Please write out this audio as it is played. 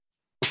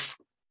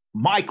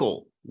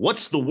Michael,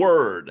 what's the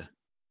word?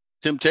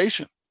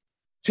 Temptation.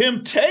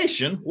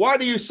 Temptation? Why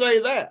do you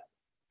say that?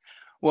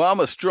 Well,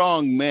 I'm a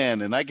strong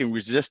man and I can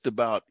resist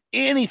about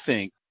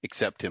anything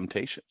except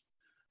temptation.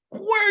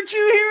 Where'd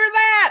you hear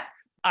that?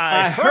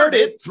 I heard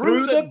it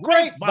through the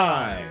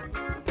grapevine.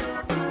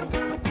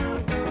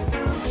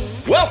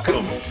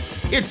 Welcome.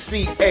 It's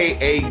the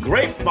AA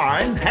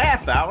Grapevine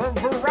Half-Hour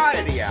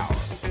Variety Hour,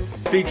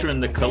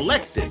 featuring the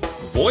collected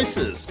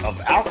voices of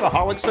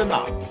Alcoholics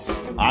Anonymous.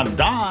 I'm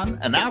Don,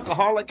 an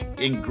alcoholic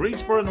in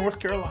Greensboro, North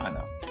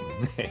Carolina.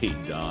 Hey,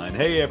 Don.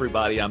 Hey,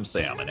 everybody. I'm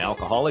Sam, an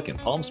alcoholic in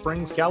Palm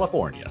Springs,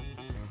 California.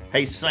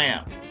 Hey,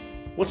 Sam,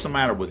 what's the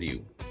matter with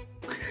you?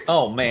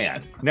 Oh,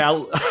 man.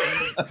 Now,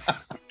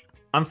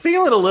 I'm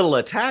feeling a little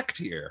attacked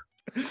here.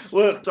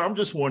 Well, so I'm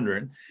just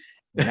wondering,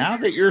 now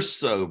that you're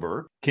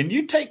sober, can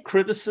you take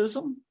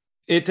criticism?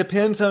 It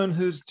depends on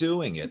who's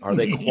doing it. Are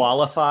they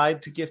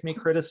qualified to give me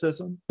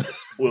criticism?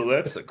 Well,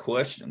 that's the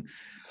question.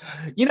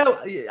 You know,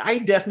 I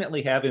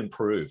definitely have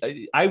improved.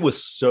 I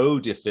was so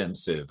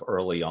defensive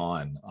early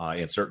on,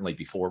 and certainly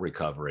before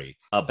recovery,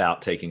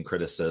 about taking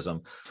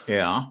criticism.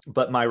 Yeah.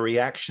 But my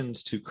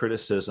reactions to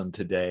criticism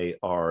today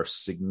are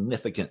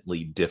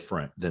significantly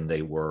different than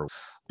they were,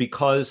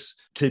 because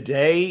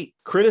today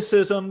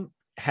criticism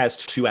has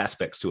two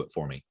aspects to it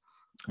for me.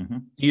 Mm-hmm.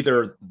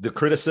 Either the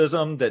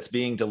criticism that's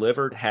being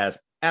delivered has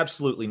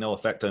absolutely no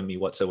effect on me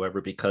whatsoever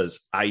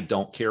because I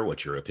don't care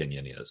what your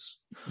opinion is.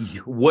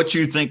 What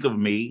you think of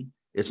me,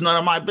 it's none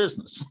of my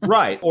business.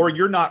 Right. Or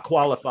you're not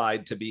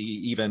qualified to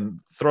be even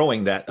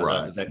throwing that,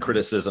 that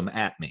criticism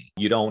at me.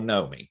 You don't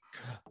know me.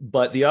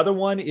 But the other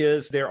one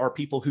is there are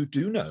people who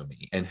do know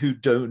me and who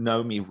don't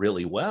know me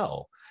really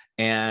well.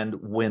 And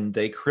when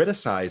they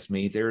criticize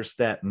me, there's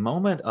that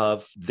moment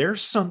of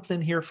there's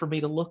something here for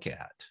me to look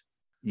at.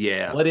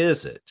 Yeah. What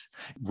is it?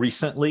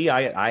 Recently,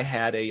 I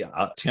had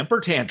a temper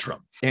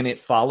tantrum and it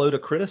followed a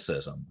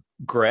criticism.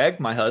 Greg,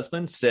 my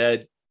husband,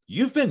 said,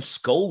 "You've been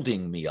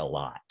scolding me a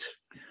lot."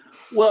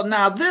 Well,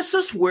 now this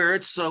is where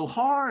it's so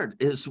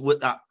hard is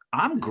with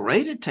I'm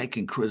great at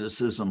taking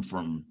criticism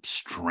from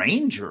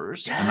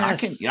strangers.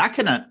 Yes. And I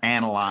can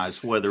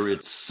analyze whether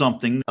it's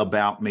something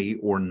about me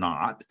or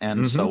not.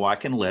 And so I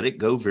can let it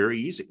go very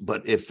easy.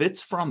 But if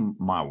it's from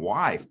my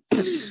wife,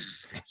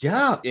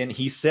 yeah. And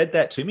he said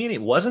that to me, and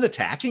it wasn't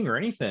attacking or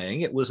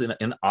anything. It was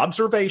an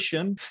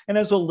observation. And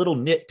it was a little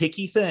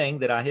nitpicky thing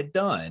that I had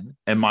done.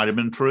 And might have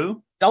been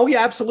true. Oh,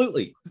 yeah,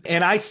 absolutely.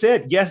 And I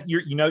said, yes,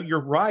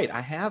 you're right.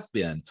 I have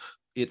been.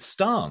 It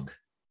stung.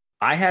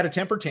 I had a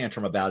temper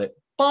tantrum about it.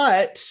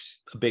 But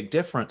a big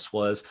difference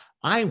was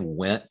I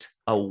went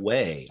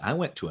away. I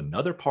went to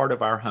another part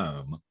of our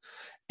home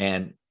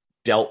and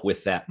dealt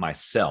with that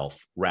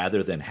myself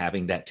rather than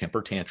having that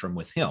temper tantrum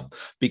with him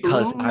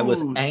because I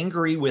was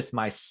angry with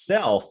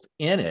myself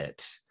in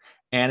it.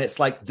 And it's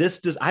like,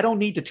 I don't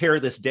need to tear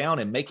this down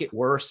and make it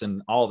worse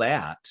and all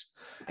that.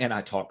 And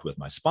I talked with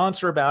my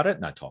sponsor about it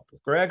and I talked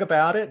with Greg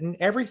about it and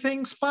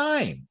everything's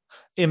fine.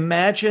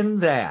 Imagine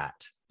that.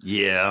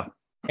 Yeah.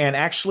 And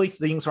actually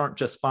things aren't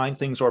just fine.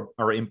 Things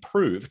are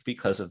improved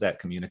because of that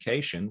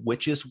communication,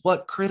 which is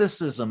what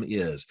criticism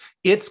is.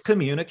 It's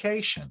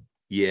communication.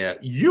 Yeah,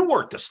 you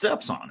worked the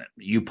steps on it.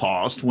 You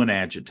paused when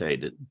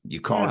agitated.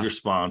 You called your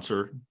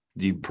sponsor.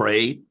 You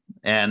prayed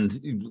and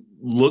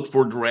looked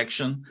for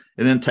direction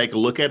and then take a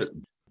look at it.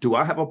 Do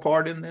I have a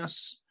part in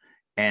this?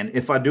 And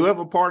if I do have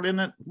a part in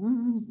it,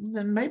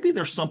 then maybe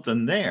there's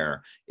something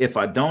there. If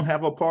I don't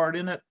have a part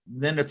in it,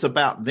 then it's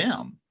about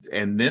them.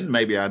 And then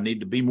maybe I need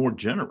to be more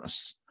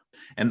generous.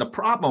 And the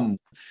problem,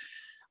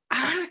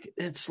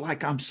 it's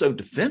like I'm so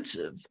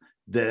defensive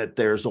that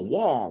there's a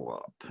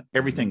wall up.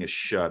 Everything is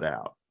shut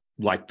out.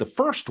 Like the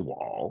first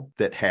wall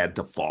that had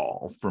to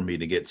fall for me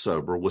to get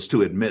sober was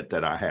to admit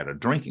that I had a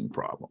drinking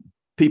problem.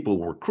 People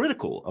were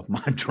critical of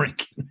my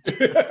drinking.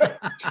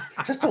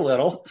 just a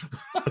little.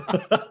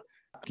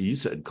 You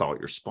said call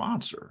your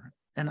sponsor.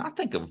 And I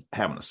think of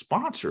having a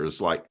sponsor as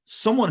like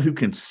someone who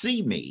can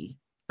see me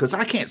because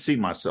I can't see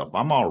myself.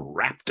 I'm all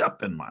wrapped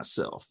up in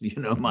myself.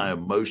 You know, my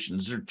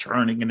emotions are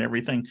churning and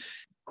everything.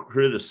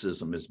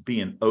 Criticism is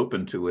being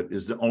open to it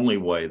is the only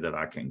way that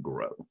I can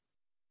grow.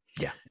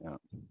 Yeah.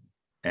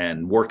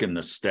 And working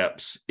the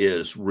steps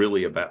is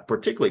really about,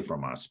 particularly from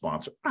my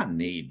sponsor, I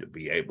need to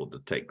be able to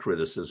take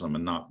criticism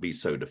and not be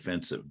so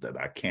defensive that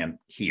I can't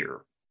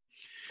hear.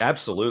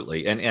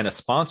 Absolutely. And a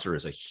sponsor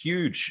is a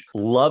huge,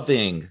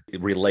 loving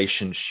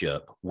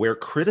relationship where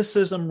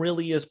criticism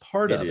really is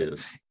part of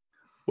it.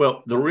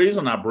 Well, the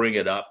reason I bring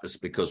it up is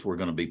because we're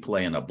going to be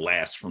playing a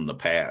blast from the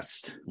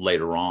past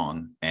later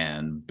on.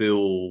 And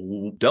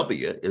Bill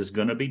W. is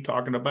going to be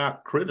talking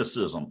about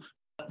criticism.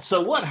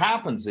 So what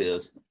happens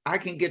is I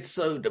can get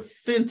so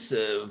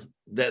defensive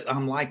that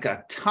I'm like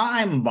a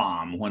time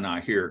bomb when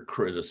I hear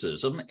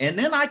criticism, and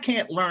then I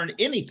can't learn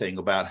anything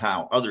about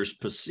how others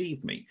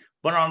perceive me.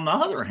 But on the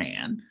other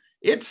hand,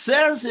 it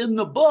says in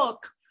the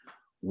book,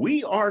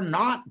 we are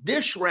not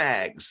dish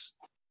rags.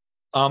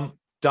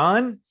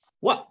 Don?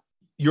 What?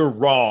 You're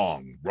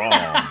wrong.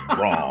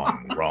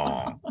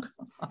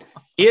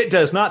 It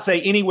does not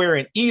say anywhere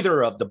in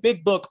either of the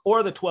big book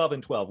or the 12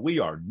 and 12. We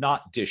are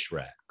not dish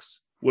rags.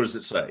 What does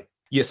it say?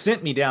 You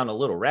sent me down a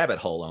little rabbit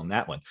hole on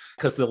that one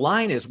because the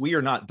line is we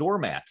are not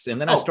doormats.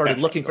 And then I started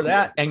looking for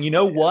that. And you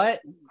know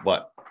what?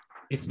 What?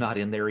 It's not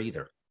in there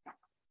either.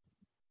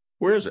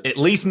 Where is it? At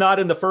least not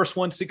in the first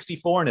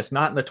 164, and it's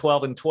not in the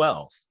 12 and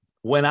 12.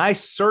 When I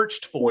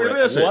searched for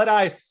what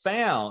I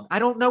found, I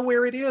don't know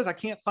where it is. I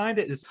can't find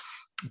it.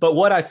 But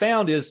what I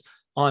found is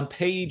on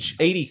page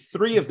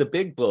 83 of the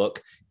big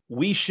book,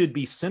 we should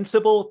be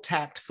sensible,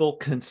 tactful,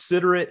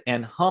 considerate,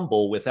 and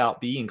humble without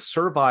being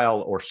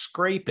servile or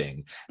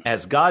scraping.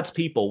 As God's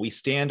people, we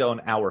stand on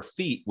our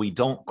feet. We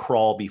don't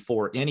crawl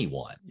before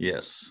anyone.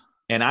 Yes.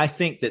 And I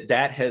think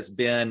that has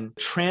been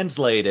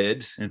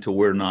translated into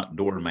we're not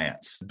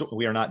doormats.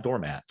 We are not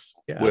doormats.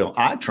 Yeah. Well,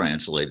 I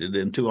translated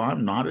into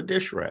I'm not a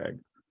dish rag.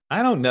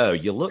 I don't know.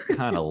 You look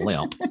kind of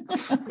limp.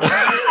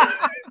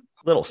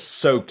 Little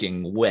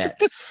soaking wet.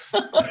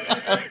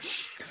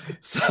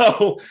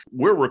 So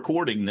we're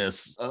recording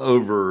this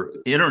over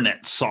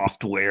internet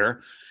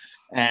software,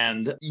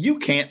 and you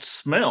can't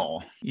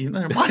smell.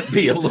 There might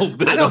be a little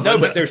bit. I don't know,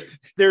 but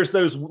there's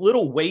those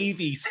little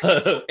wavy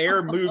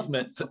air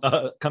movement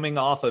coming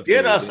off of.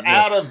 Get us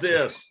out of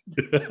this.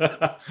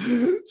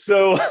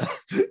 So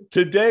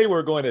today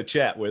we're going to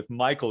chat with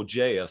Michael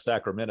J. of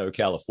Sacramento,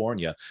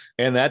 California,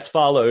 and that's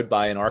followed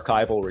by an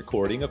archival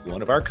recording of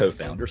one of our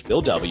co-founders,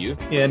 Bill W.,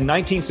 in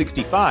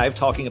 1965,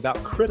 talking about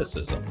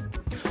criticism.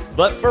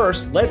 But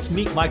first, let's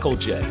meet Michael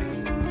J.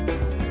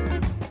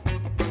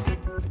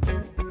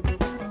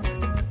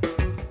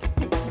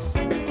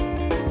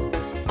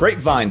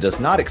 Grapevine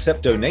does not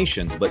accept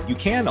donations, but you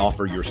can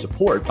offer your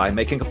support by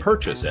making a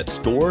purchase at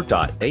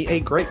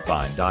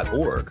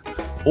store.aagrapevine.org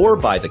or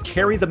by the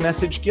Carry the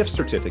Message gift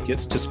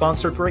certificates to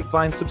sponsor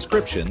Grapevine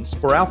subscriptions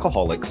for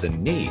alcoholics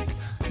in need.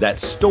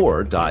 That's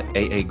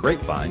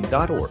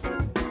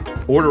store.aagrapevine.org.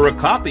 Order a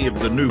copy of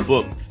the new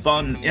book,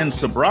 Fun in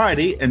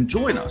Sobriety, and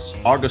join us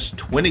August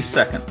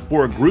 22nd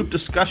for a group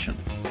discussion.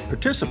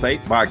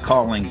 Participate by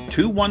calling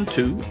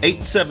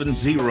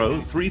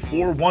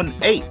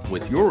 212-870-3418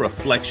 with your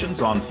reflections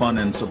on fun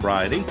in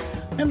sobriety,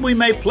 and we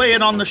may play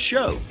it on the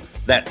show.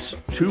 That's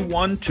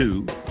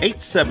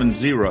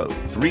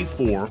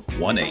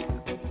 212-870-3418.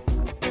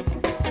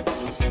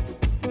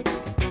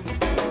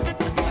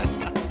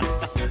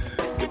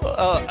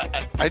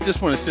 I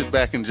just want to sit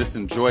back and just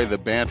enjoy the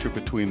banter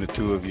between the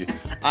two of you.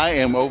 I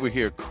am over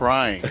here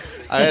crying.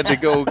 I had to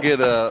go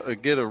get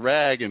a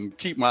rag and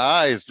keep my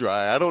eyes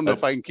dry. I don't know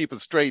if I can keep a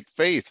straight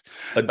face.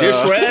 A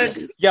dish rag?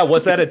 Yeah,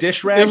 was that a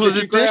dish rag? It was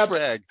a dish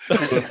rag.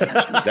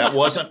 That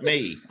wasn't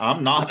me.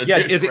 I'm not a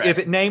dish rag. Is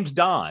it named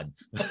Don?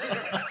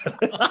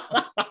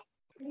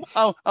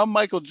 I'm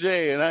Michael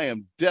J., and I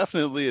am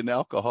definitely an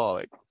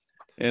alcoholic.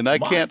 And I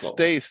can't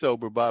stay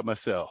sober by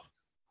myself.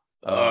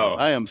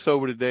 I am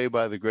sober today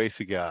by the grace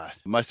of God.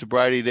 My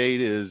sobriety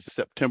date is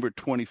September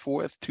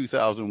 24th,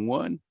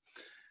 2001.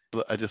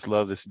 I just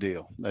love this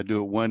deal. I do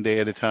it one day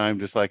at a time,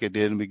 just like I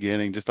did in the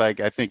beginning, just like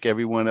I think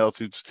everyone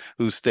else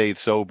who's stayed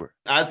sober.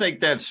 I think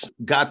that's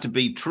got to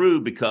be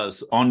true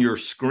because on your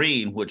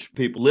screen, which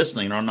people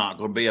listening are not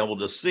going to be able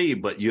to see,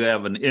 but you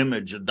have an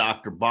image of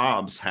Dr.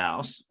 Bob's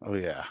house. Oh,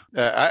 yeah.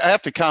 I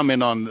have to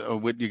comment on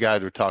what you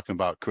guys were talking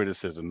about,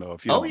 criticism, though,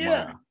 if you don't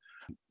mind.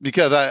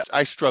 Because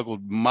I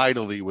struggled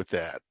mightily with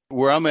that.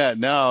 Where I'm at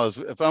now is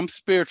if I'm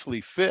spiritually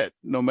fit,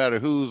 no matter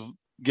who's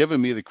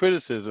giving me the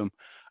criticism,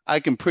 I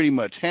can pretty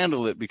much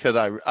handle it because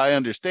I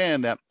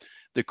understand that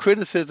the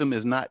criticism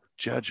is not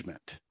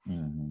judgment.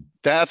 Mm-hmm.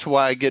 That's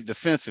why I get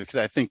defensive,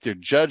 because I think they're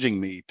judging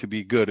me to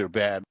be good or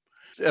bad.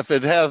 If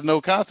it has no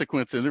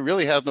consequence, and it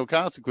really has no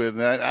consequence,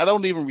 and I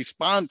don't even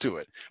respond to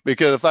it,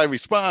 because if I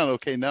respond,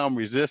 okay, now I'm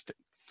resisting.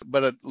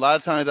 But a lot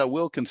of times I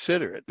will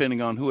consider it,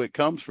 depending on who it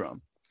comes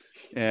from.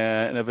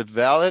 And if it's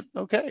valid,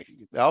 okay,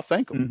 I'll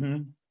thank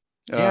them.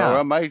 Mm-hmm. Or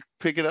I might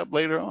pick it up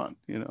later on,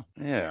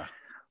 Yeah.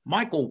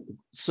 Michael,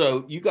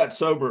 so you got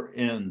sober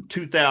in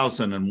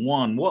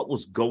 2001. What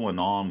was going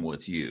on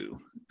with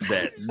you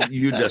that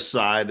you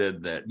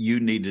decided that you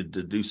needed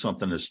to do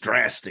something as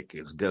drastic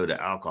as go to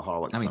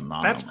Alcoholics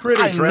Anonymous? That's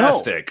pretty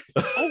drastic.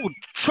 Oh,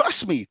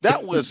 trust me,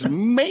 that was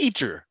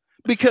major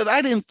because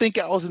I didn't think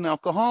I was an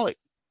alcoholic.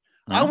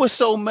 I was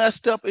so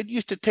messed up, it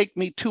used to take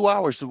me 2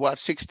 hours to watch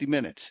 60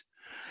 Minutes.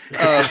 We're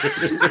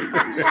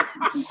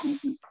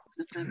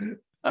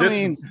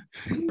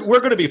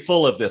going to be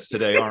full of this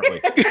today, aren't we?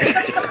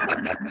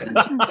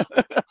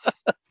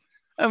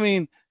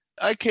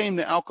 I came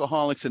to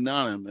Alcoholics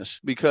Anonymous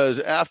because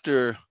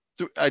after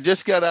I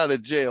just got out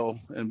of jail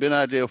and been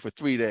out of jail for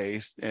 3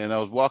 days, and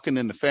I was walking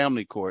into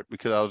family court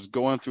because I was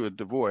going through a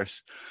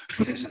divorce.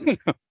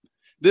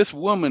 This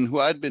woman who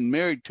I'd been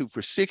married to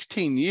for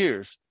 16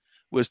 years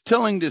was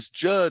telling this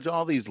judge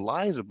all these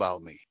lies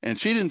about me. And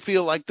she didn't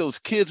feel like those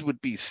kids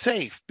would be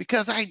safe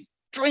because I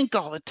drink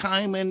all the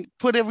time and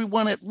put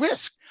everyone at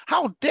risk.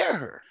 How dare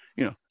her?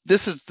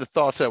 This is the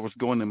thoughts that was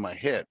going in my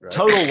head. Right?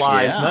 Total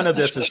lies. Yeah. None of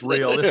this is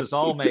real. This is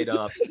all made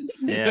up.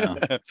 Yeah.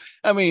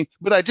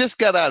 But I just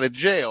got out of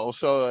jail,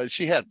 so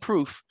she had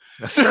proof.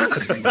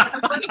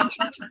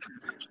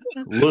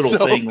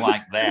 Little thing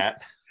like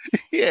that.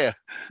 Yeah.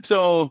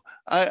 So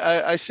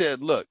I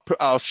said, look,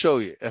 I'll show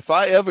you. If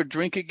I ever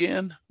drink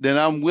again, then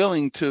I'm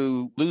willing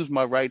to lose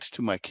my rights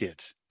to my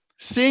kids.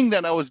 Seeing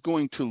that I was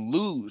going to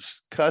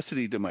lose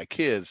custody to my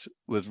kids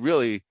was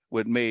really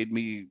what made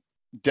me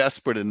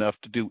desperate enough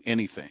to do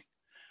anything.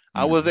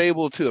 I was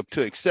able to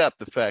accept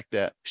the fact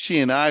that she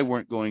and I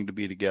weren't going to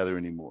be together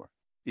anymore.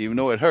 Even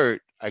though it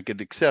hurt, I could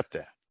accept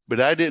that.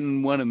 But I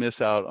didn't want to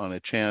miss out on a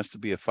chance to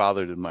be a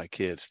father to my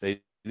kids.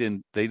 They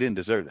didn't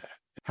deserve that.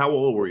 How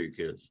old were your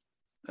kids?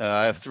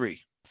 I have 3,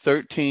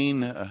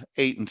 13,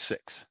 8, and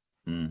 6.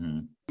 Mm-hmm.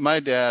 My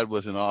dad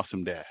was an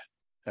awesome dad.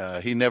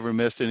 He never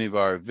missed any of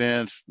our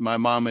events. My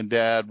mom and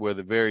dad were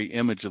the very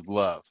image of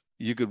love.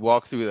 You could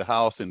walk through the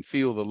house and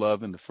feel the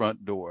love in the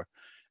front door.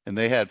 And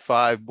they had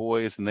 5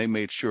 boys, and they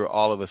made sure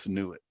all of us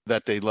knew it,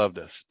 that they loved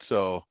us.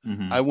 So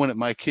I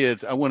wanted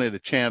a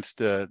chance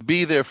to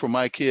be there for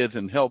my kids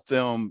and help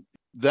them.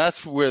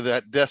 That's where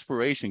that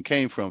desperation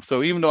came from.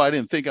 So even though I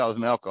didn't think I was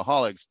an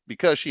alcoholic,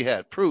 because she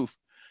had proof,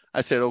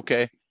 I said,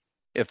 okay,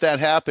 if that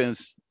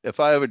happens, if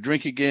I ever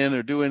drink again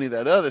or do any of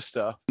that other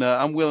stuff,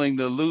 I'm willing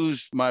to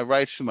lose my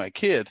rights to my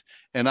kids,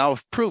 and I'll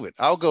prove it.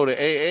 I'll go to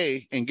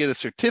AA and get a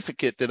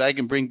certificate that I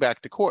can bring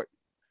back to court.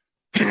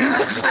 A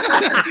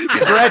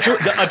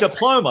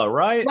diploma,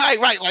 right?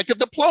 Right, like a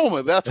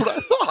diploma. That's what I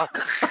thought.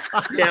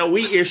 Yeah,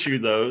 we issue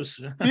those.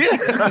 Yeah.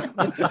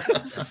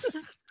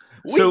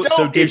 We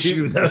don't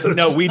issue those.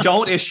 No, we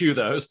don't issue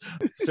those.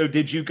 So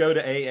did you go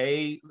to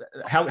AA?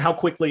 How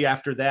quickly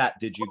after that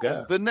did you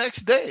go? The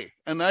next day.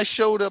 And I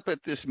showed up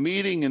at this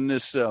meeting in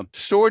this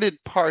sordid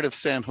part of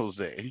San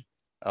Jose,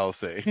 I'll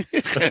say.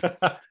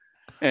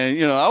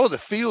 And, I was a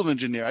field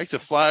engineer. I used to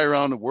fly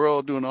around the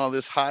world doing all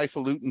this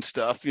highfalutin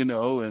stuff,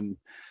 and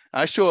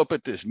I show up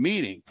at this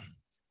meeting.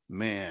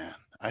 Man,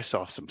 I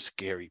saw some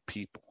scary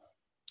people.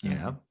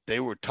 Yeah. They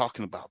were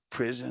talking about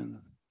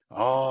prison,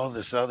 all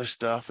this other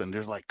stuff. And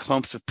there's like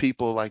clumps of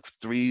people, like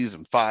 3s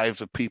and 5s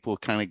of people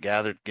kind of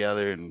gathered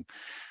together and,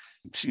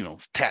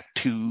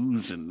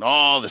 tattoos and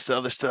all this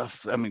other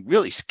stuff. I mean,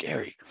 really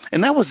scary.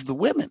 And that was the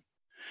women.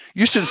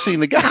 You should have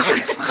seen the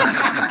guys.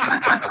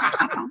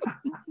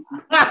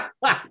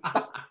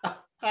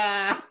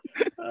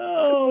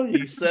 Oh,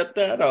 you set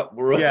that up,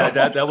 bro. Yeah,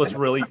 that was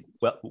really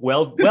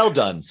well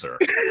done, sir.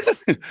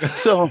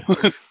 So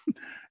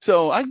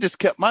I just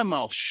kept my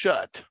mouth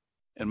shut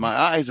and my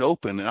eyes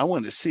open, and I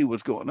wanted to see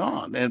what's going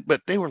on.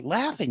 But they were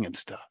laughing and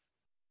stuff.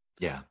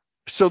 Yeah.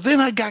 So then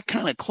I got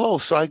kind of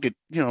close, so I could,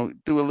 do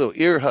a little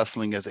ear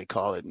hustling, as they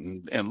call it,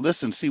 and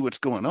listen, see what's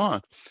going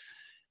on.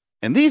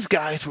 And these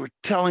guys were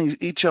telling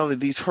each other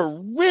these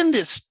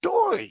horrendous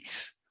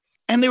stories,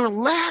 and they were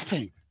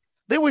laughing.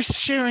 They were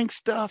sharing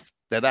stuff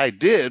that I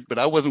did, but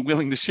I wasn't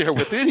willing to share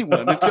with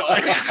anyone until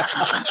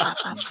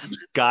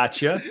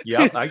Gotcha.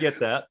 Yep, I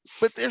get that.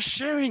 But they're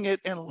sharing it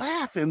and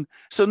laughing.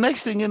 So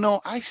next thing you know,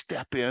 I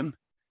step in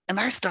and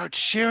I start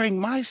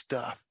sharing my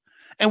stuff,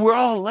 and we're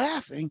all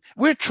laughing.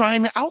 We're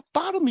trying to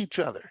out-bottom each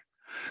other.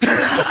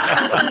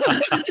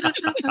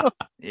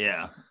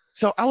 Yeah.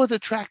 So I was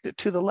attracted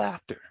to the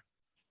laughter.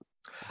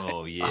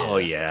 Oh, yeah. Oh,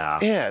 yeah.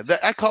 Yeah.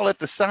 I call it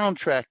the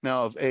soundtrack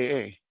now of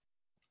AA.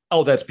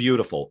 Oh, that's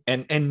beautiful.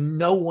 And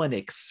no one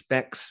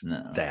expects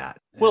that.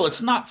 Well,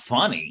 it's not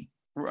funny.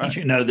 Right.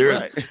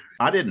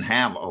 I didn't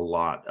have a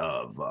lot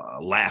of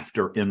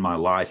laughter in my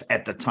life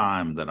at the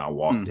time that I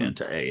walked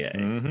into AA.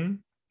 Mm-hmm.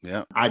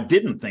 Yeah. I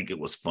didn't think it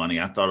was funny.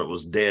 I thought it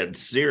was dead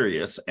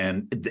serious,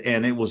 and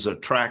it was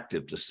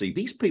attractive to see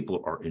these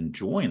people are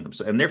enjoying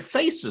themselves, and their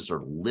faces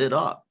are lit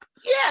up.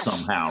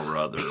 Yes. Somehow or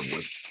other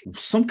with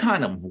some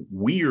kind of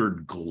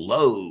weird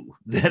glow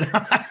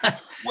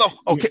that Well,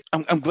 okay.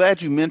 I'm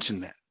glad you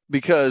mentioned that,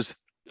 because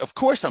of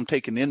course I'm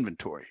taking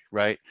inventory,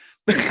 right?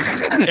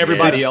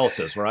 Everybody else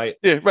is, right?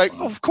 Yeah, right.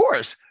 Of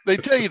course. They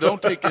tell you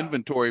don't take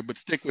inventory, but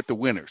stick with the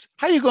winners.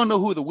 How are you going to know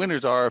who the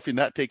winners are if you're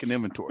not taking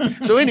inventory?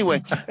 So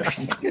anyway,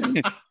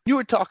 you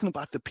were talking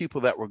about the people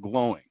that were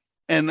glowing.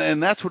 And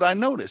that's what I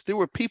noticed. There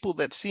were people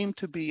that seemed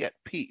to be at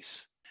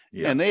peace.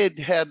 Yes. And they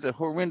had the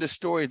horrendous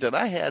stories that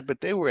I had, but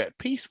they were at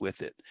peace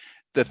with it.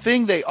 The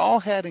thing they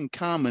all had in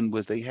common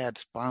was they had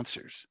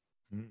sponsors.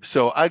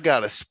 So I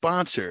got a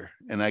sponsor,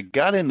 and I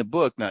got in the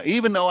book. Now,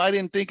 even though I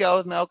didn't think I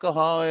was an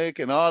alcoholic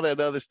and all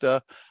that other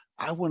stuff,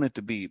 I wanted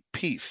to be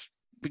peace.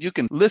 But you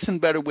can listen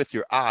better with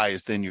your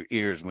eyes than your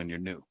ears when you're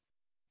new.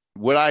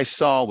 What I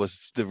saw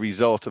was the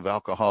result of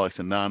Alcoholics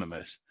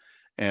Anonymous.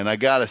 And I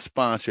got a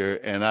sponsor,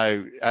 and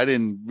I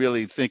didn't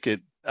really think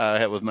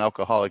I was an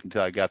alcoholic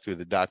until I got through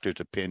the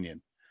doctor's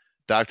opinion.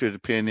 Doctor's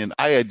opinion,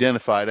 I had a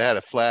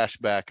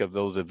flashback of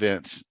those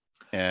events.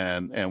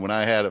 And when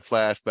I had a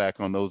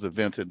flashback on those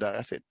events,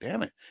 I said,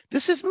 damn it,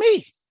 this is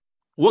me.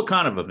 What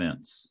kind of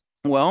events?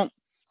 Well,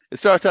 it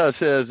starts out, it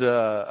says,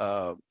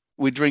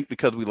 we drink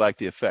because we like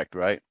the effect,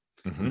 right?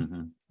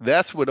 Mm-hmm.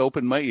 That's what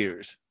opened my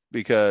ears,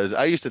 because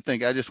I used to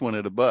think I just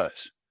wanted a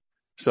buzz.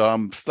 So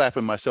I'm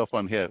slapping myself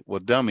on the head. Well,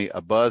 dummy,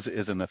 a buzz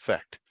is an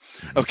effect.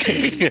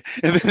 Okay.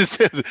 And then it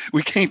says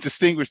we can't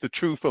distinguish the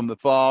true from the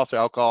false.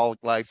 Alcoholic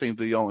life seems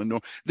to be the only norm.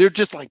 They're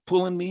just like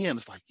pulling me in.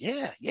 It's like,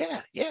 yeah.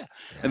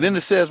 And then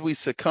it says we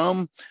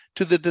succumb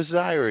to the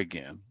desire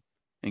again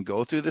and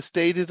go through the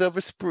stages of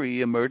a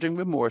spree, emerging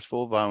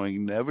remorseful,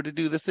 vowing never to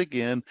do this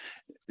again.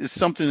 It's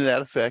something to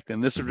that effect.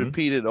 And this is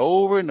repeated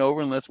over and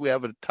over unless we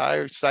have an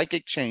entire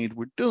psychic change,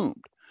 we're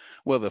doomed.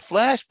 Well, the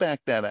flashback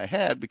that I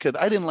had, because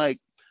I didn't like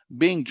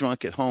being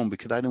drunk at home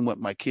because I didn't want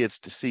my kids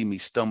to see me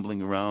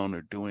stumbling around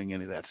or doing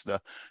any of that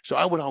stuff. So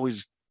I would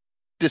always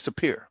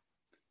disappear.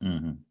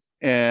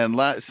 And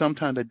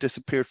sometimes I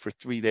disappeared for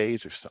 3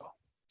 days or so.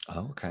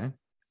 Oh, okay.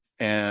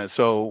 And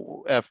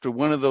so after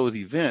one of those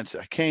events,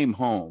 I came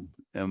home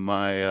and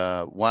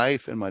my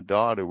wife and my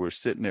daughter were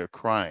sitting there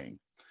crying.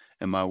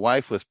 And my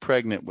wife was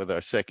pregnant with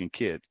our second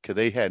kid because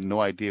they had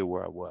no idea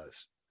where I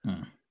was.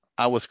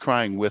 I was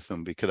crying with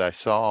them because I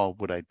saw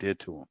what I did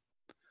to them.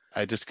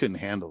 I just couldn't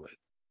handle it.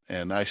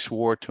 And I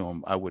swore to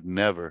them I would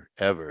never,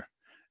 ever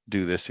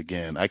do this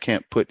again. I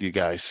can't put you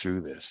guys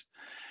through this.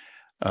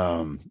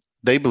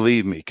 They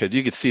believed me because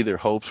you could see their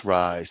hopes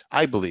rise.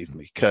 I believed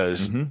me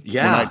because when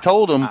I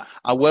told them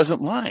I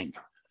wasn't lying.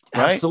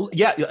 Right? Absolutely.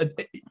 Yeah.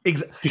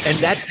 And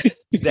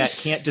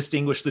that can't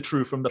distinguish the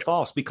true from the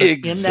false because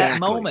in that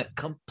moment,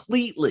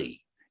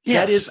 completely,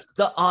 that is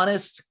the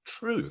honest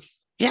truth.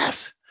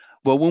 Yes.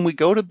 Well, when we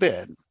go to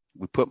bed,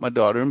 we put my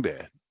daughter in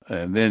bed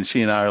and then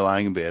she and I are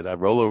lying in bed. I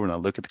roll over and I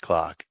look at the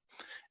clock.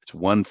 It's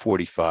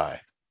 1:45.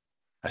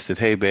 I said,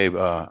 hey, babe,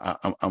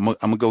 I'm going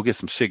to go get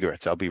some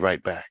cigarettes. I'll be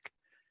right back.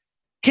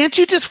 Can't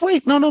you just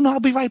wait? No, I'll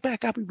be right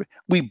back.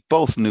 We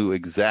both knew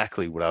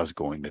exactly what I was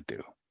going to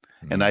do.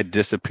 And I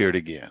disappeared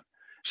again.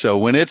 So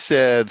when it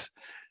said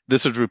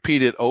this was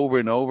repeated over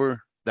and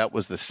over, that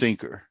was the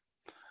sinker.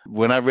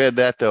 When I read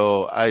that,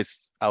 though, I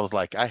was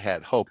like, I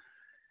had hope.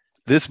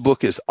 This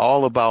book is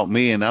all about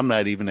me, and I'm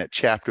not even at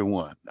chapter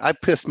 1. I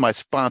pissed my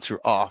sponsor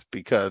off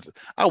because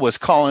I was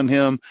calling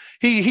him.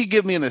 He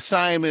gave me an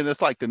assignment.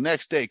 It's like the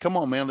next day. Come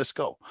on, man, let's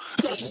go.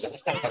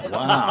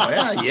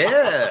 Wow.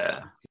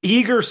 Yeah.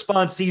 Eager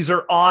sponsees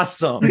are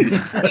awesome.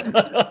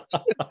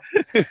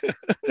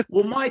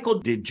 Well, Michael,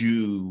 did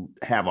you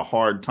have a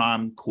hard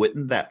time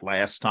quitting that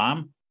last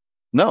time?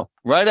 No.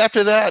 Right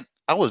after that,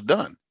 I was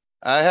done.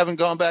 I haven't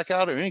gone back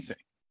out or anything.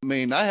 I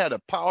mean, I had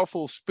a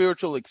powerful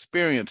spiritual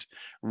experience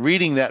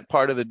reading that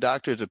part of the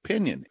doctor's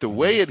opinion. The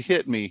way it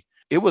hit me,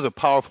 it was a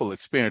powerful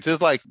experience.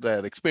 It's like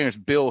that experience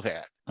Bill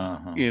had,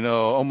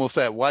 almost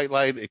that white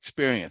light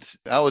experience.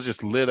 I was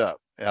just lit up.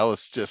 I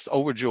was just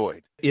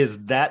overjoyed.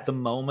 Is that the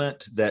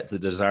moment that the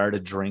desire to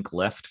drink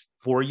left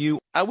for you?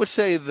 I would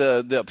say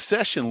the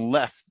obsession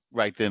left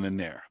right then and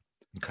there.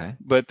 Okay.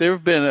 But there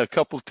have been a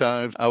couple of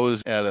times I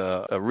was at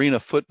a arena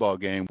football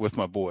game with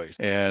my boys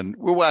and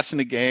we're watching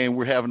the game.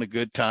 We're having a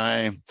good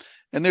time.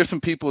 And there's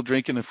some people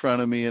drinking in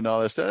front of me and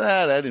all that stuff.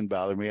 That didn't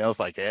bother me. I was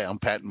like, I'm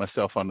patting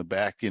myself on the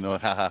back, ha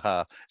ha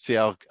ha. See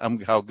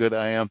how good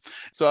I am.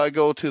 So I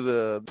go to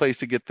the place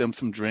to get them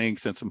some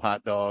drinks and some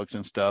hot dogs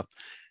and stuff.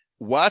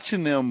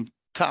 Watching them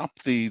top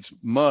these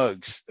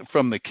mugs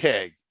from the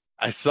keg,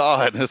 I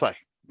saw it and it's like,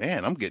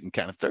 man, I'm getting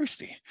kind of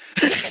thirsty.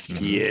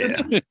 Yeah.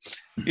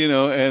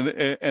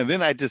 And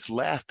then I just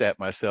laughed at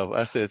myself.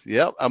 I said,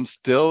 yep, I'm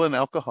still an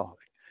alcoholic.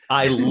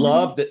 I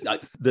love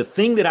that. The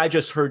thing that I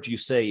just heard you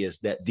say is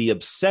that the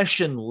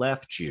obsession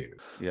left you,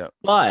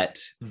 but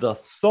the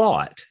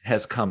thought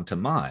has come to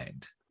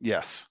mind.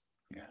 Yes.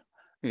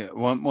 Yeah.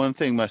 One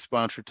thing my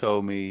sponsor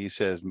told me, he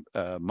says,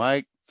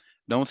 Mike,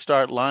 don't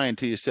start lying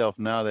to yourself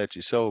now that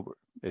you're sober.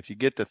 If you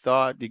get the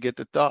thought, you get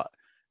the thought.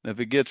 And if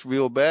it gets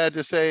real bad,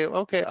 just say,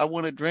 okay, I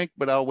want to drink,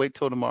 but I'll wait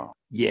till tomorrow.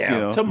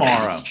 Yeah,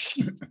 tomorrow.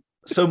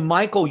 So,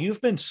 Michael,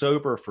 you've been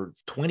sober for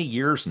 20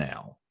 years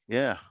now.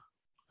 Yeah.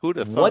 Who'd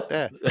have thought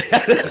that?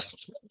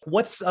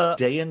 What's a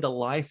day in the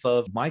life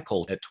of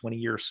Michael at 20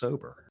 years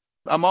sober?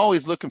 I'm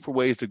always looking for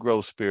ways to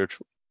grow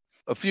spiritually.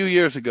 A few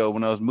years ago,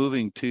 when I was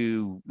moving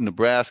to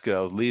Nebraska,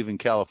 I was leaving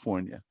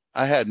California.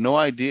 I had no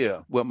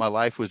idea what my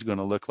life was going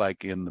to look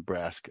like in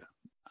Nebraska.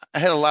 I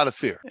had a lot of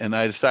fear, and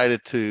I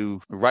decided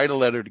to write a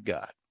letter to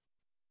God.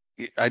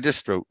 I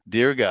just wrote,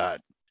 Dear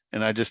God,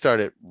 and I just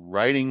started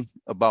writing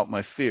about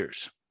my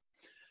fears.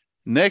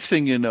 Next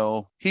thing you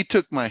know, he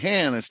took my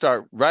hand and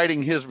started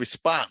writing his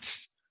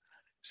response.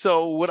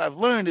 So what I've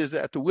learned is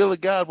that the will of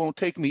God won't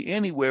take me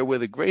anywhere where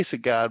the grace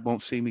of God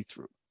won't see me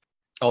through.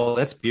 Oh,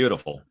 that's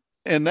beautiful.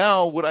 And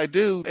now what I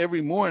do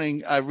every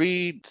morning, I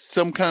read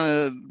some kind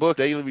of book,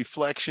 daily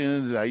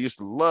reflections. I used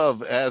to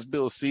love As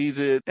Bill Sees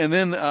It. And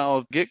then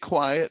I'll get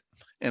quiet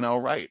and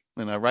I'll write.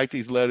 And I write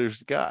these letters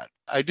to God.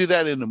 I do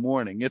that in the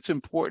morning. It's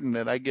important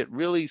that I get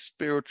really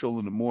spiritual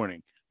in the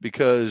morning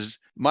because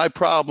my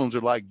problems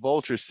are like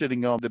vultures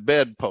sitting on the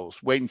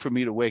bedpost waiting for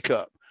me to wake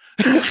up.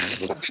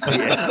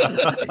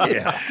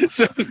 Yeah.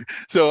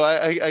 So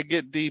I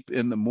get deep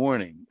in the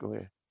morning. Go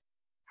ahead.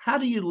 How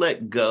do you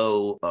let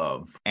go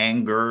of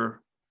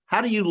anger?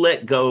 How do you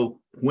let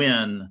go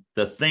when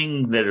the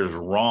thing that is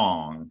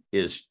wrong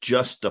is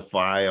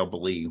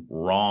justifiably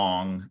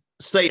wrong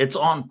say it's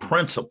on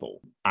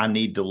principle. I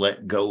need to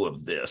let go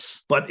of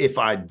this. But if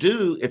I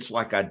do, it's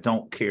like I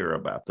don't care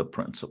about the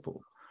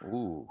principle.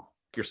 Ooh.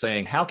 You're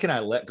saying, how can I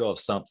let go of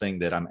something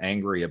that I'm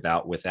angry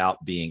about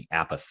without being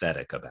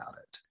apathetic about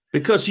it?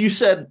 Because you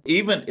said,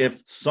 even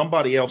if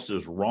somebody else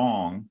is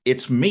wrong,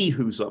 it's me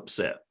who's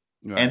upset.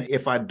 Right. And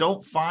if I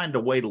don't find a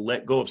way to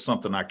let go of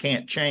something I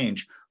can't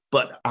change,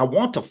 but I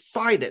want to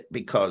fight it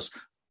because,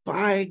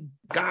 by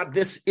God,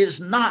 this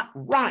is not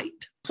right.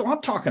 So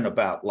I'm talking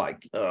about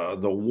like the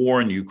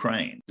war in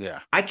Ukraine. Yeah.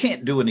 I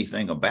can't do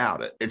anything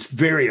about it. It's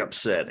very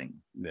upsetting.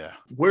 Yeah.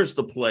 Where's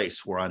the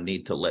place where I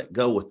need to let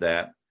go with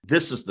that?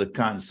 This is the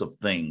kinds of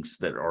things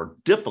that are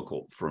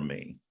difficult for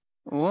me.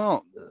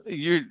 Well,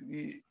 you're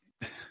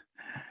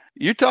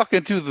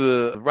talking to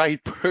the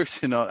right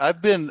person.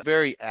 I've been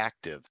very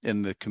active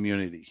in the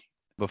community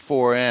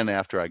before and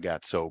after I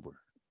got sober.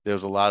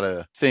 There's a lot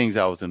of things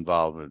I was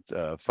involved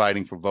with,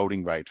 fighting for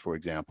voting rights, for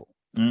example,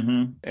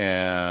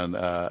 and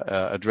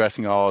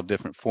addressing all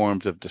different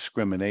forms of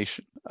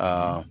discrimination.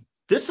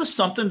 This is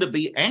something to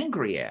be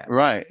angry at.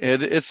 Right.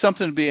 It's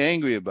something to be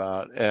angry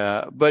about.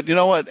 But you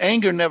know what?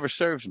 Anger never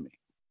serves me.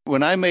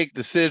 When I make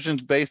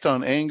decisions based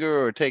on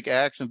anger or take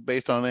actions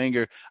based on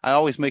anger, I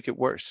always make it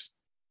worse.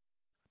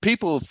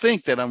 People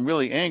think that I'm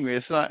really angry.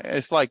 It's not.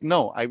 It's like,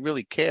 no, I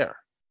really care.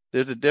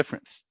 There's a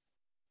difference.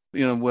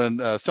 You know, when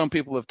some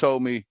people have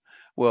told me,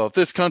 well, if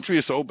this country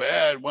is so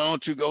bad, why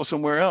don't you go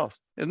somewhere else?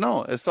 And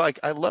no, it's like,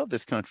 I love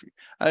this country.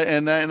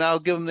 And I'll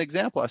give them an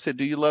example. I said,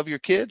 do you love your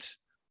kids?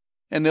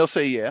 And they'll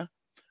say, yeah.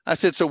 I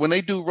said, so when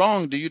they do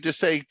wrong, do you just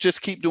say,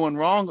 just keep doing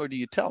wrong, or do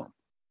you tell them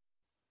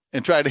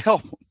and try to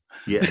help them?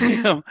 Yes.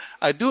 You know,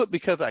 I do it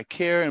because I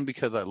care and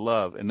because I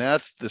love. And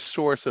that's the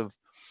source of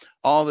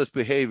all this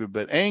behavior.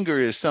 But anger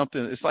is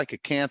something, it's like a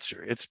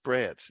cancer. It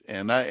spreads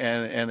and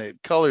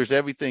it colors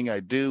everything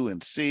I do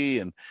and see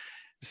and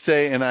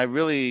say. And I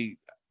really,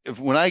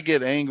 when I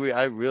get angry,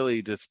 I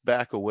really just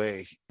back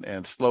away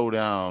and slow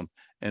down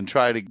and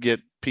try to get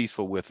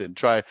peaceful with it.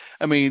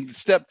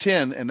 Step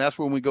 10, and that's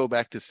when we go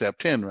back to step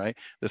 10, right?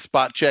 The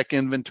spot check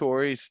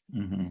inventories,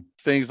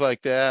 things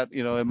like that.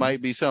 You know, it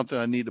might be something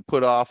I need to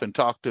put off and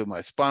talk to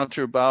my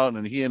sponsor about,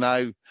 and he and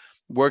I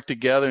work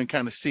together and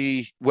kind of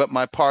see what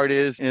my part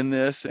is in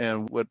this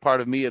and what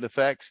part of me it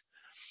affects.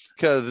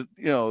 Because,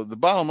 you know, the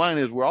bottom line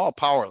is we're all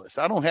powerless.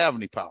 I don't have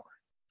any power.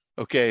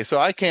 Okay, so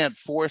I can't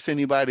force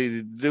anybody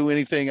to do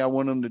anything I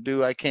want them to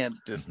do. I can't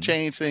just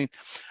change things.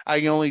 I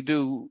can only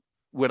do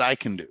what I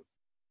can do.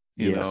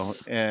 You know,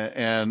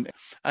 and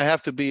I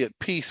have to be at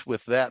peace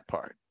with that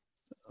part.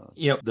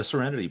 You know, the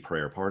serenity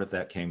prayer, part of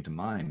that came to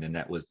mind, and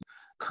that was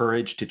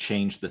courage to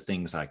change the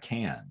things I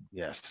can.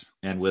 Yes.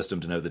 And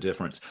wisdom to know the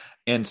difference.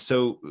 And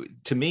so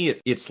to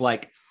me, it's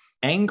like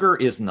anger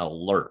is an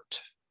alert.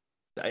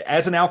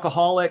 As an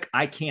alcoholic,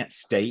 I can't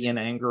stay in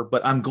anger,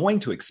 but I'm going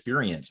to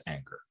experience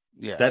anger.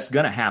 Yes. That's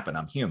going to happen.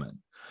 I'm human.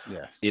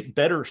 Yes. It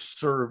better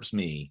serves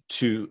me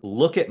to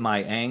look at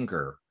my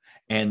anger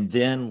and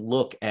then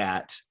look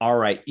at, all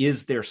right,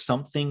 is there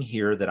something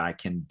here that I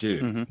can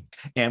do?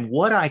 And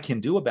what I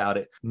can do about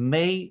it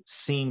may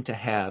seem to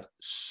have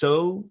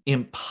so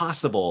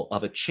impossible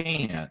of a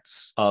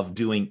chance of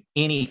doing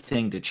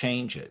anything to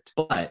change it,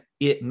 but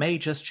it may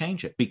just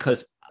change it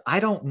because I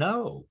don't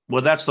know.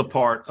 Well, that's the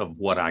part of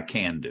what I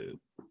can do.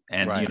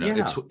 And, right. you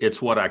know,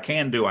 it's what I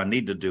can do, I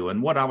need to do.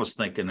 And what I was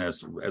thinking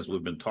as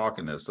we've been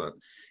talking is that,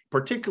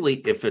 particularly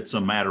if it's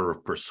a matter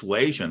of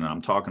persuasion,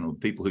 I'm talking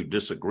with people who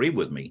disagree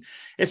with me.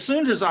 As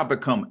soon as I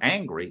become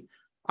angry,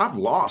 I've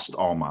lost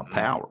all my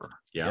power.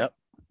 Yep.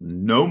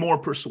 No more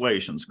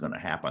persuasion's going to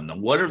happen.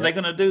 And what are they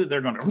going to do?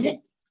 They're going to,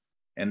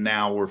 and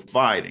now we're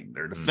fighting.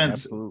 They're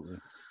defensive. Absolutely.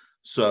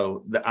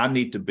 So I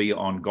need to be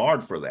on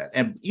guard for that.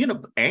 And, you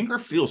know, anger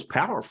feels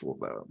powerful,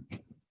 though.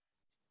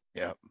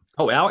 Yeah.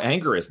 Oh, our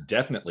anger is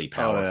definitely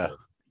powerful. Oh,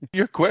 yeah.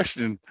 Your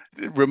question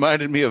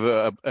reminded me of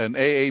an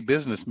AA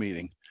business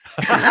meeting.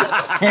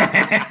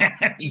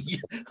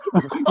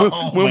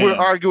 when we're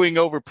arguing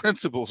over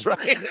principles,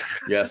 right?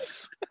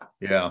 Yes.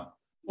 Yeah.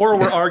 Or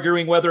we're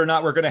arguing whether or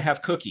not we're going to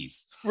have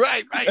cookies.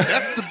 Right.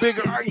 That's the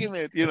bigger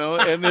argument, you know,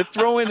 and they're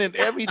throwing in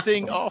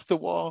everything off the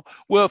wall.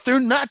 Well, if they're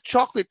not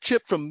chocolate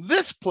chip from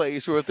this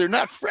place, or if they're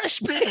not fresh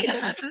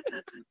baked.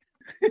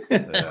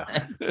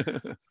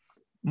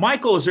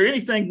 Michael, is there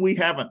anything we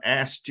haven't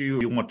asked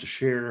you want to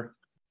share?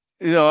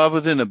 You know, I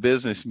was in a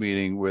business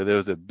meeting where there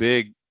was a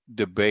big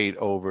debate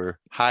over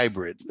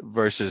hybrid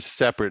versus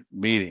separate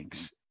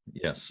meetings.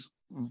 Yes.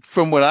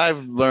 From what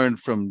I've learned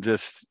from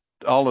just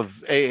all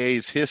of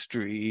AA's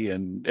history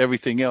and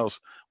everything else,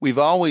 we've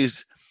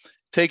always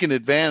taken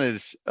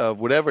advantage of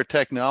whatever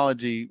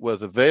technology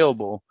was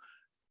available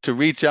to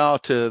reach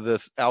out to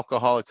this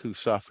alcoholic who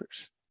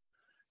suffers.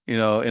 You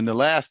know, in the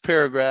last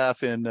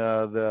paragraph in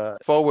the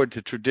Forward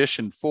to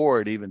Tradition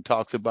 4, it even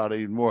talks about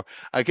it even more.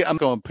 I'm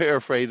going to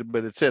paraphrase it,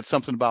 but it said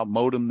something about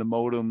modem to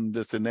modem,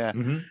 this and that.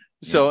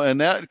 So, and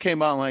that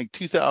came out in like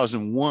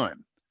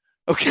 2001.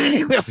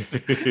 Okay.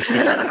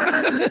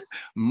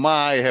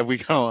 My, have we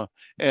gone?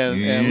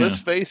 And let's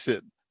face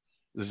it,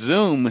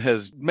 Zoom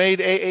has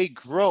made AA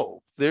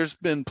grow. There's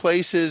been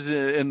places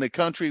in the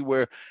country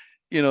where,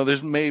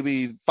 there's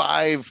maybe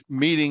 5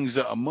 meetings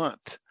a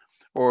month,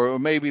 or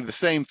maybe the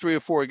same 3 or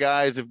 4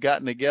 guys have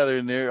gotten together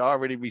and they're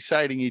already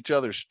reciting each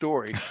other's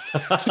story.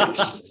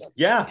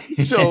 Yeah.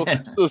 So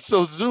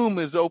Zoom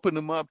has opened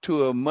them up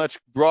to a much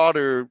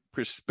broader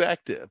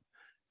perspective.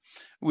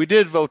 We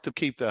did vote to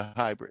keep the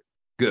hybrid.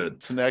 Good.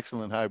 It's an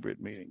excellent hybrid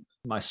meeting.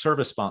 My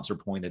service sponsor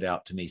pointed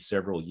out to me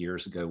several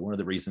years ago, one of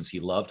the reasons he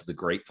loved the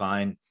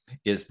Grapevine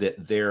is that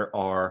there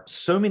are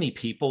so many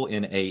people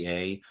in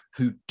AA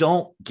who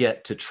don't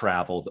get to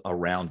travel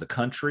around the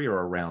country or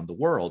around the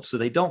world. So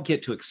they don't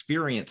get to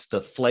experience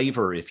the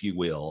flavor, if you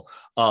will,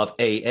 of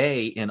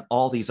AA in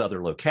all these other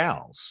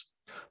locales.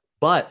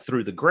 But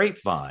through the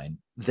Grapevine,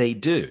 they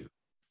do,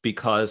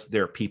 because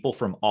there are people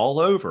from all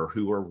over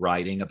who are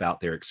writing about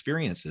their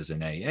experiences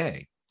in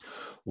AA.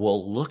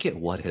 Well, look at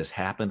what has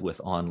happened with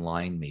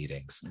online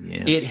meetings.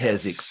 Yes. It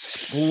has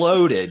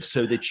exploded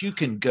so that you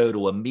can go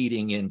to a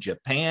meeting in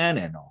Japan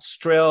and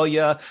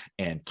Australia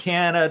and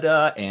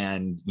Canada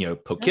and,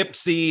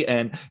 Poughkeepsie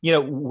and,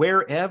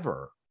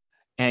 wherever,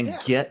 and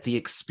get the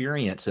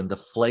experience and the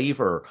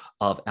flavor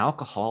of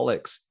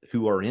alcoholics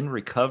who are in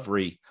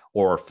recovery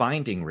or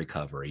finding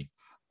recovery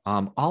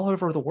all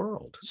over the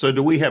world. So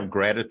do we have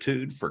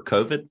gratitude for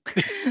COVID?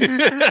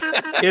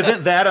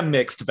 Isn't that a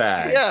mixed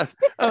bag? Yes.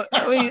 But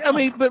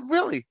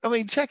really,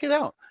 check it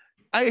out.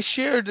 I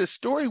shared a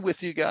story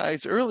with you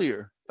guys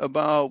earlier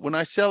about when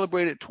I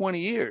celebrated 20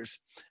 years,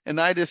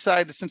 and I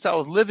decided, since I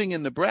was living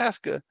in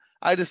Nebraska,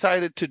 I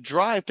decided to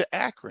drive to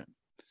Akron.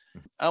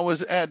 I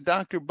was at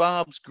Dr.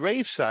 Bob's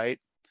gravesite,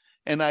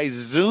 and I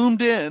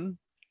zoomed in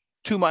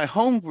to my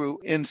home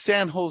group in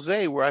San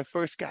Jose, where I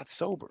first got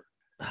sober.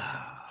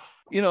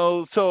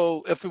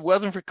 So if it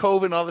wasn't for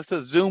COVID and all this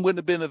stuff, Zoom wouldn't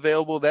have been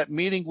available. That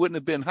meeting wouldn't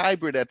have been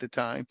hybrid at the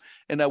time.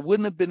 And I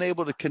wouldn't have been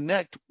able to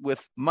connect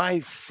with my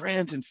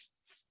friends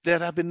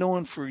that I've been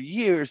knowing for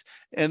years.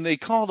 And they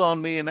called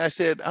on me and I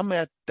said, I'm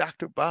at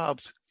Dr.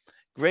 Bob's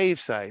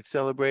gravesite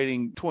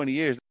celebrating 20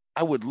 years.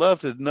 I would love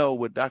to know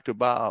what Dr.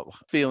 Bob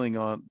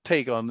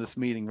take on this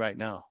meeting right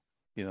now,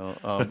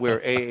 where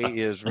AA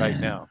is right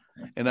now.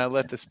 And I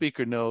let the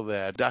speaker know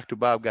that Dr.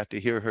 Bob got to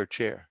hear her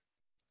chair.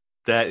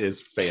 That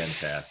is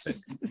fantastic.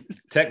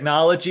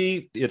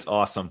 Technology, it's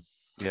awesome.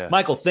 Yeah.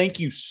 Michael, thank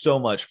you so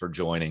much for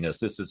joining us.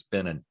 This has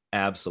been an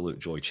absolute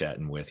joy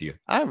chatting with you.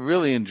 I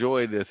really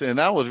enjoyed this, and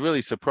I was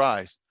really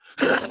surprised.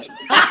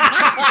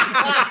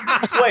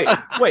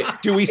 Wait,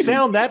 do we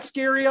sound that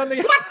scary on the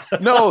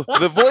No,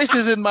 the voice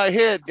is in my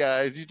head,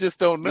 guys. You just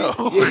don't know.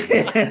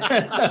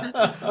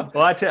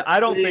 Well, I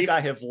don't think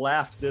I have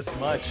laughed this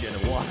much in a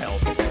while.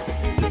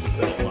 This has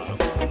been a lot of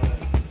fun.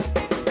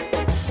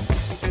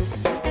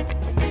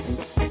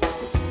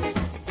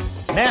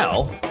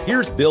 Now,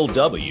 here's Bill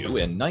W.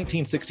 in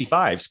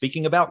 1965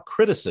 speaking about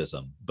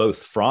criticism,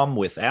 both from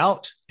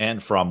without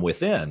and from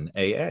within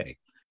AA.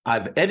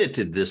 I've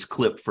edited this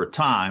clip for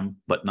time,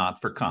 but not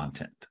for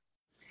content.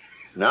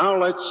 Now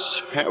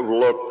let's have a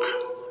look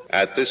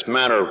at this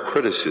matter of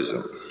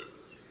criticism,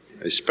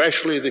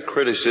 especially the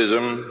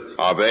criticism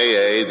of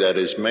AA that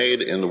is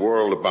made in the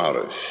world about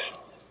us.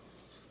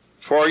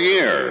 For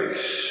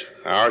years,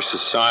 our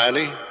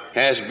society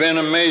has been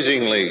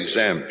amazingly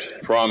exempt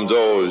from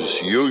those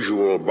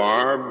usual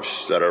barbs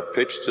that are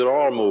pitched at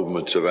all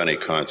movements of any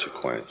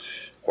consequence,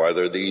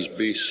 whether these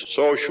be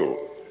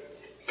social,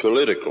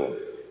 political,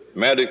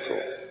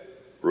 medical,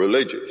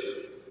 religious.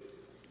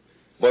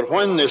 But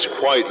when this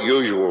quite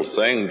usual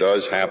thing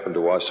does happen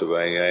to us of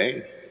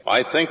AA,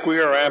 I think we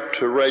are apt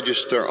to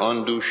register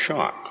undue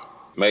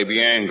shock, maybe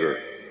anger,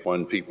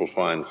 when people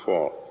find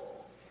fault.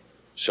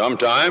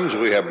 Sometimes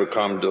we have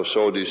become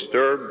so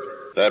disturbed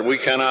that we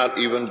cannot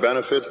even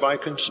benefit by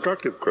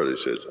constructive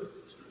criticism.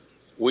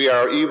 We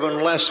are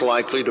even less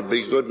likely to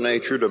be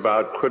good-natured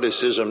about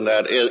criticism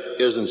that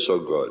isn't so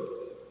good,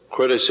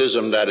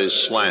 criticism that is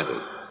slanted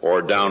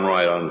or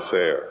downright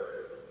unfair.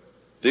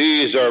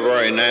 These are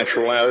very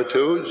natural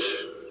attitudes,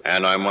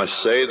 and I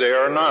must say they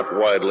are not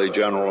widely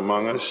general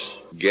among us,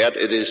 yet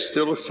it is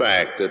still a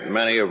fact that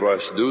many of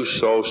us do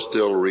so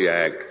still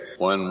react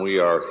when we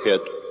are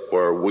hit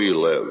where we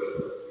live.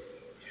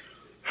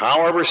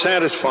 However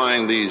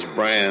satisfying these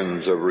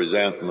brands of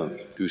resentment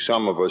to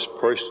some of us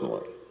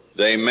personally,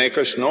 they make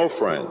us no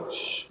friends,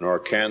 nor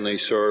can they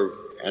serve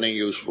any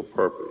useful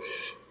purpose.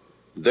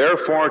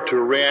 Therefore, to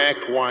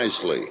react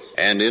wisely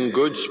and in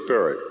good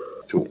spirit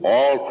to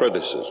all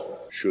criticism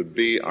should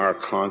be our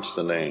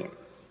constant aim.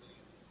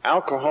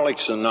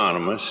 Alcoholics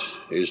Anonymous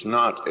is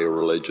not a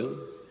religion,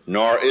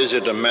 nor is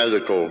it a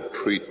medical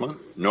treatment,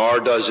 nor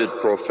does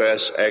it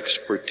profess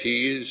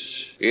expertise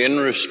in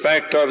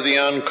respect of the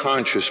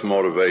unconscious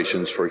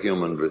motivations for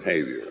human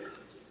behavior.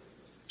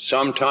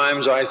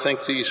 Sometimes I think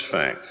these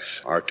facts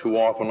are too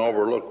often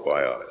overlooked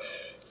by us.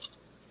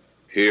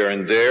 Here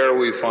and there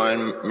we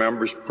find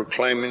members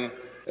proclaiming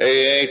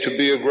AA to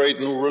be a great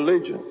new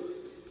religion,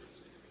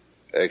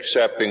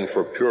 excepting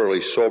for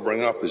purely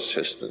sobering up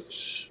assistance.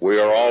 We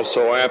are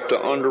also apt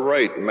to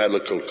underrate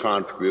medical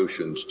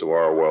contributions to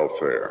our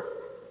welfare.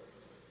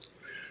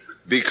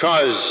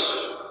 Because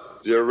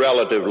the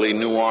relatively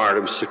new art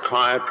of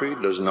psychiatry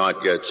does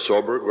not get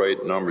sober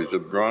great numbers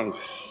of drunks,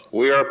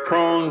 we are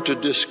prone to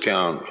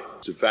discount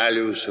the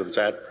values of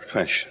that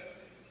profession.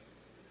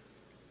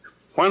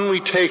 When we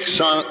take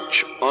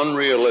such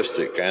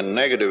unrealistic and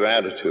negative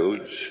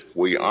attitudes,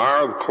 we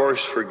are, of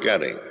course,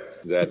 forgetting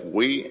that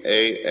we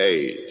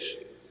AAs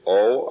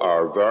owe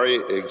our very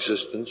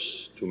existence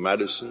to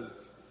medicine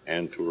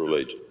and to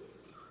religion.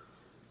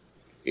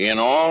 In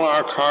all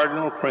our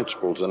cardinal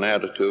principles and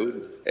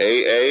attitudes,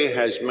 AA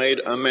has made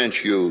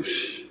immense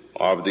use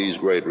of these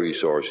great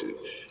resources.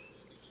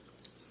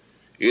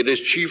 It is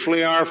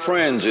chiefly our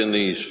friends in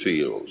these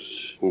fields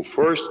who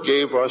first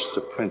gave us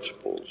the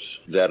principles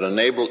that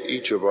enable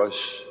each of us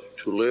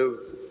to live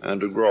and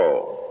to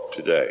grow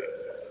today.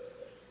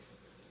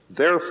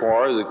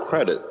 Therefore, the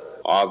credit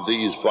of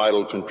these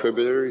vital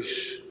contributors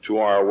to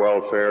our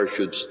welfare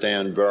should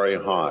stand very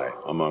high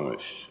among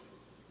us.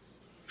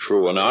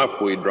 True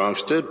enough, we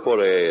drunks did put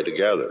AA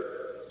together,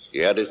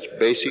 yet its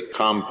basic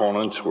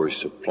components were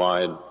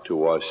supplied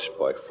to us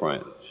by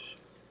friends.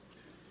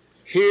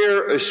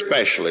 Here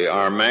especially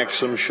our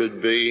maxim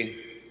should be,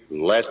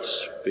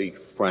 let's be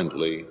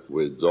friendly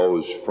with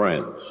those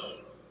friends.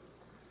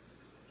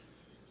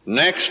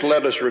 Next,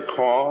 let us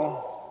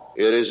recall,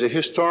 it is a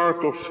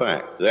historical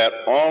fact that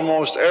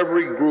almost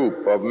every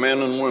group of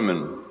men and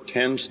women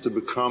tends to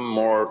become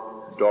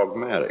more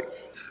dogmatic.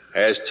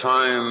 As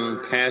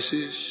time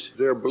passes,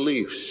 their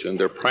beliefs and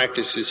their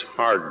practices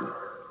harden,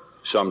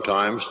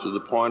 sometimes to the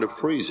point of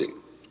freezing.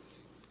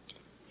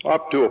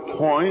 Up to a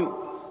point,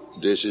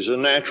 this is a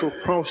natural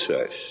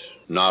process,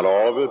 not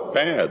all of it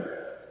bad.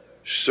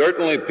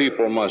 Certainly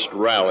people must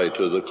rally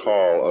to the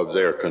call of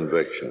their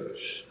convictions.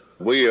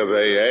 We of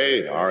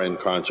AA are in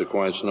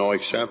consequence no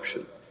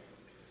exception.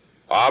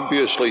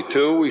 Obviously,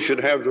 too, we should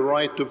have the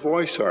right to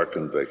voice our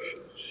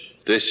convictions.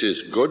 This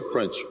is good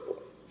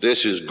principle.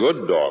 This is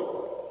good dogma.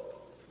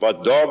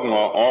 But dogma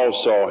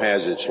also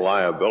has its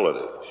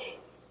liabilities.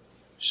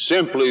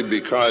 Simply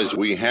because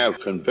we have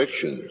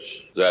convictions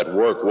that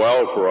work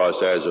well for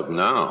us as of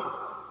now,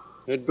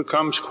 it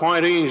becomes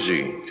quite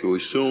easy to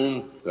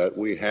assume that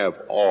we have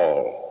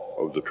all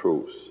of the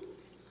truth.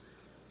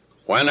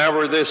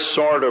 Whenever this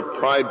sort of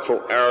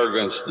prideful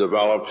arrogance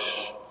develops,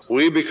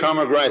 we become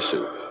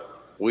aggressive.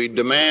 We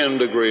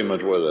demand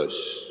agreement with us.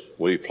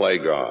 We play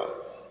God.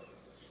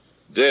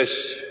 This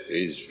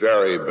is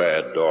very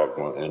bad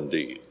dogma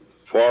indeed.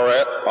 For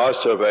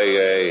us of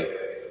AA,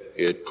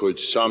 it could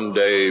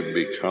someday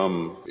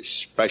become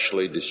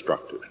especially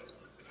destructive.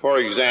 For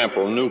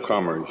example,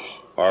 newcomers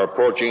are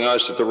approaching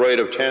us at the rate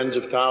of tens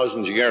of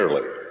thousands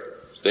yearly.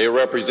 They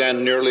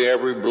represent nearly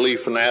every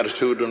belief and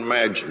attitude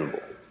imaginable.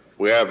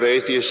 We have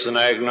atheists and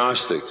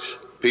agnostics,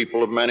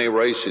 people of many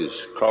races,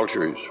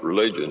 cultures,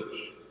 religions.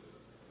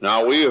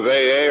 Now, we of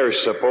AA are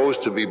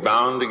supposed to be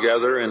bound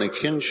together in a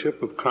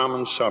kinship of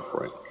common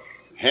suffering.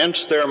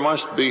 Hence, there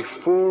must be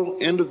full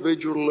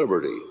individual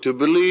liberty to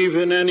believe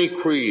in any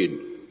creed,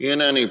 in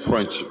any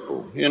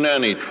principle, in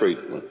any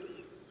treatment.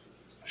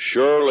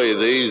 Surely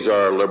these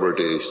are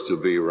liberties to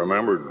be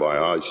remembered by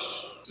us.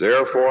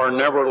 Therefore,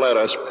 never let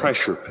us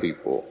pressure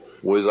people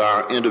with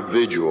our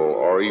individual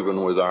or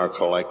even with our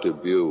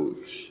collective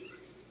views.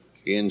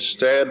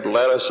 Instead,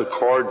 let us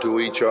accord to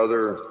each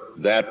other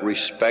that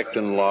respect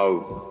and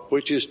love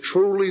which is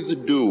truly the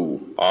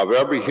due of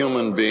every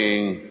human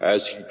being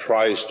as he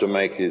tries to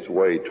make his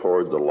way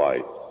toward the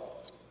light.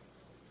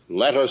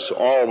 Let us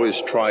always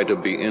try to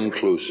be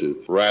inclusive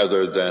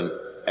rather than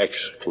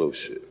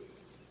exclusive.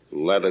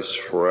 Let us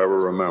forever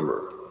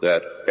remember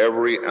that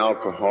every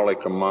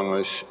alcoholic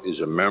among us is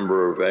a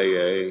member of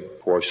AA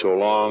for so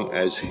long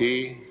as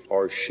he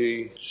or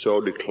she so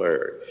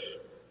declares.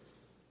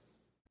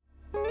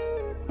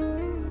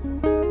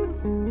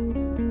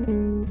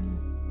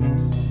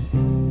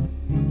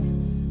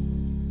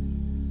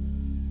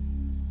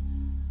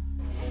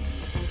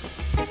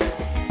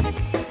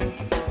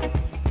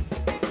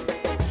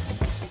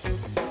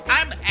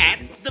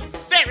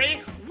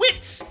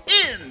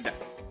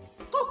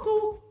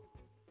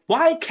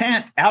 Why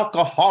can't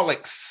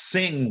alcoholics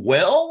sing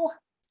well?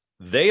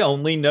 They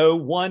only know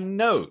one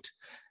note.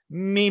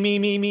 Me, me,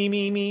 me, me,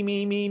 me, me,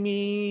 me, me,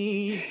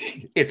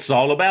 me. It's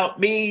all about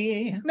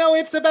me. No,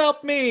 it's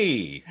about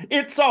me.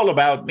 It's all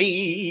about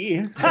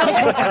me.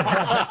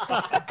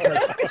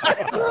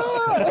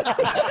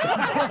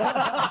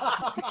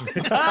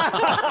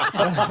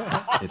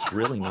 It's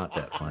really not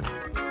that funny.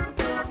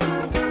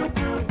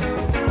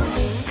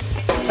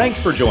 Thanks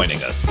for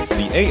joining us.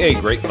 The AA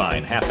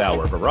Grapevine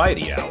Half-Hour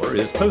Variety Hour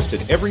is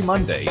posted every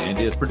Monday and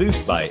is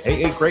produced by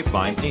AA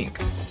Grapevine,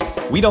 Inc.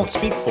 We don't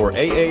speak for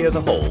AA as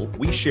a whole.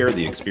 We share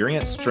the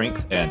experience,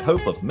 strength, and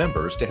hope of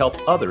members to help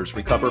others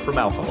recover from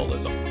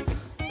alcoholism.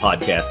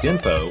 Podcast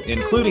info,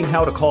 including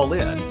how to call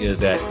in,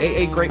 is at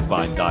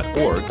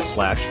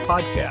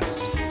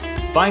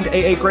aagrapevine.org/podcast. Find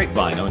AA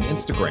Grapevine on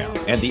Instagram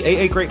and the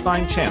AA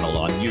Grapevine channel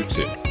on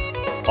YouTube.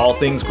 All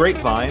things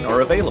Grapevine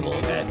are available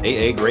at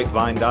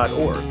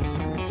aagrapevine.org.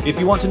 If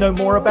you want to know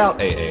more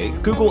about AA,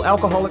 Google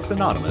Alcoholics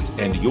Anonymous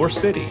and your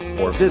city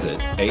or visit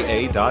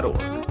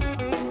aa.org.